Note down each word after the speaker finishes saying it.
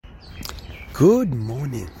Good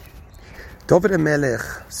morning. David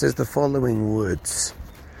HaMelech says the following words: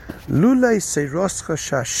 Lulei seiroscha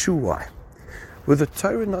shashuai. With the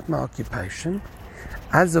Torah not my occupation,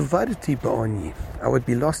 as avodati ba'oni, I would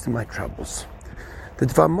be lost in my troubles. The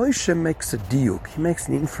Dvar Moshe makes a diuk, he makes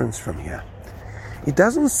an inference from here. He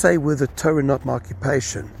doesn't say with the Torah not my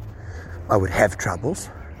occupation, I would have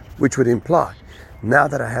troubles, which would imply, now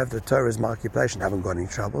that I have the Torah as my occupation, I haven't got any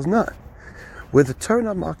troubles. No. With the Torah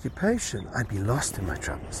not my occupation, I'd be lost in my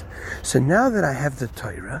troubles. So now that I have the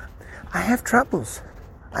Torah, I have troubles.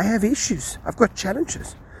 I have issues. I've got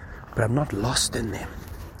challenges. But I'm not lost in them.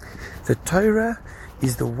 The Torah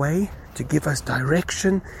is the way to give us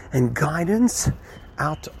direction and guidance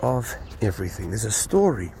out of everything. There's a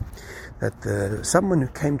story that someone who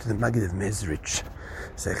came to the Maggid of Mezrich,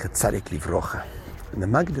 Zechet Tzadik Livrocha, and the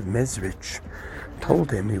Maggid of Mezrich told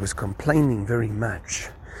him he was complaining very much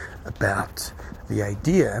about the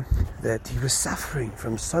idea that he was suffering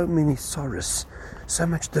from so many sorrows, so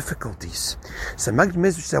much difficulties. So Maggid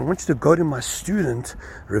Mezrich said, I want you to go to my student,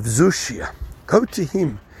 Rav Zushia. Go to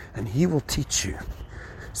him and he will teach you.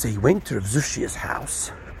 So he went to Rav Zushia's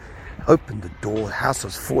house, opened the door, the house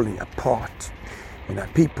was falling apart.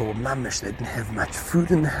 People, mamish, they didn't have much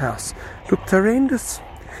food in the house. Looked horrendous.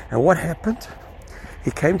 And what happened? He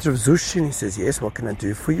came to Rav Zushi and he says, yes, what can I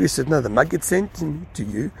do for you? He said, no, the Maggid sent me to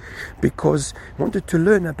you because he wanted to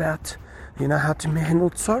learn about, how to handle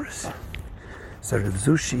tzoros. So Rav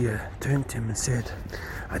Zushi turned to him and said,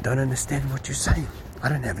 I don't understand what you're saying. I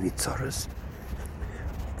don't have any tzoros.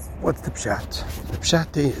 What's the pshat? The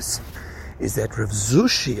pshat is that Rav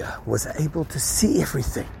Zushi was able to see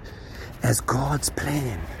everything as God's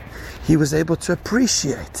plan. He was able to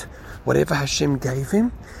appreciate whatever Hashem gave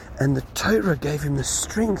him, and the Torah gave him the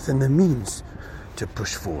strength and the means to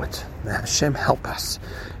push forward. May Hashem help us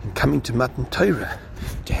in coming to Matan Torah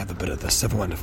to have a bit of this. Have a wonderful